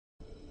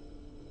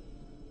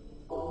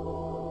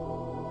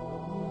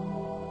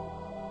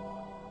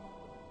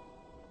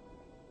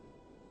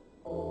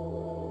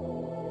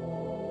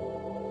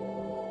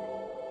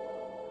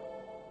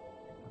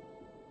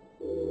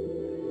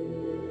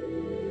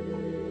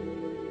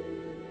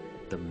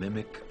The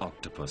mimic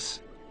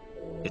octopus.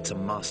 It's a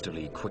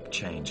masterly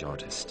quick-change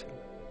artist,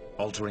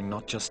 altering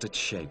not just its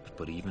shape,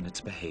 but even its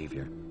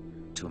behavior,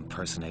 to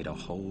impersonate a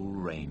whole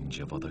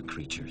range of other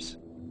creatures.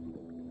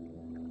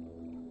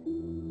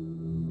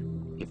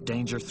 If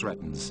danger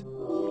threatens,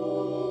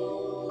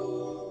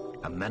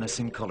 a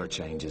menacing color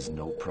change is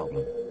no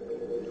problem.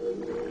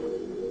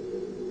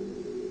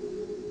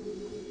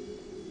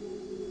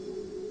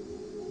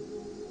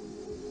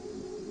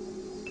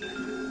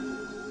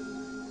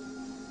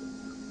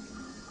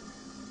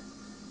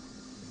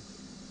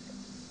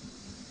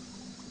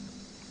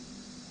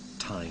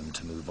 Time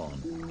to move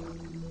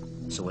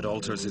on. So it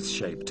alters its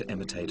shape to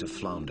imitate a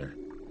flounder,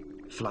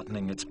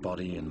 flattening its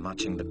body and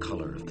matching the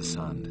color of the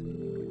sand.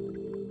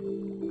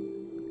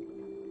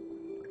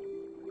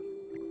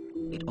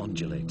 It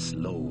undulates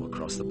low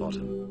across the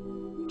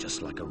bottom,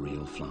 just like a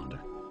real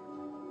flounder.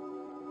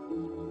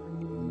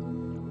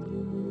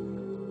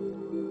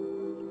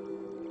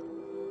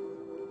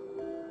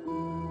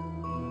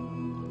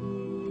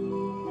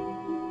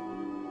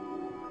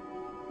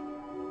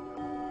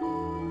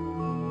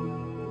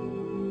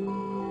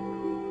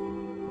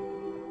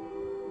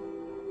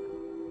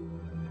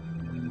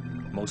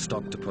 Most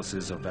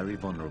octopuses are very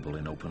vulnerable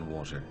in open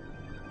water.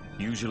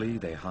 Usually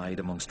they hide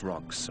amongst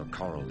rocks or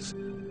corals,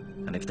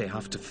 and if they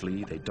have to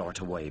flee, they dart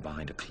away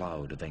behind a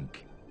cloud of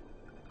ink.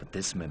 But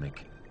this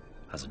mimic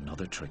has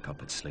another trick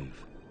up its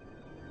sleeve.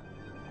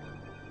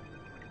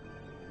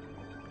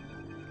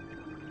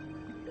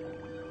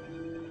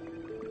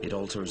 It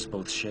alters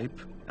both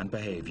shape and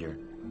behavior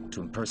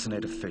to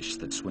impersonate a fish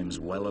that swims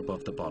well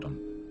above the bottom,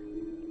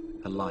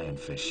 a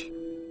lionfish.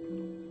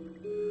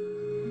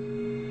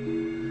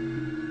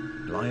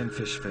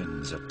 Lionfish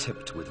fins are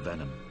tipped with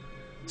venom,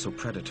 so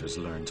predators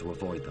learn to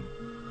avoid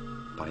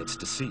them. By its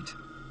deceit,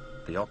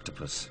 the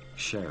octopus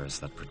shares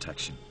that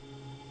protection.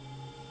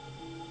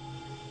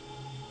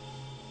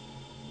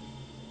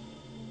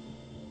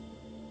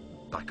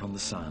 Back on the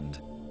sand,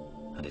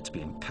 and it's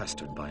being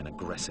pestered by an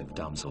aggressive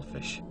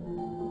damselfish.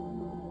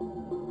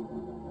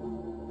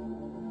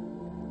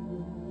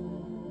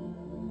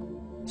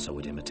 So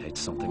it imitates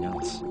something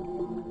else.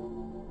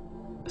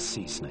 A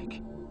sea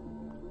snake.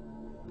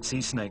 Sea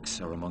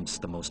snakes are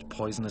amongst the most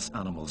poisonous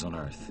animals on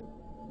Earth.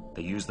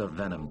 They use their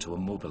venom to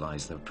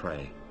immobilize their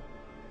prey,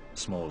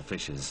 small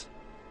fishes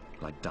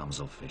like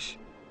damselfish.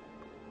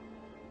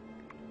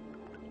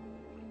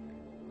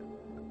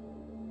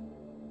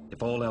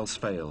 If all else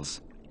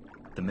fails,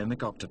 the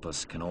mimic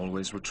octopus can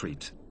always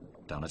retreat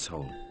down its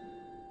hole.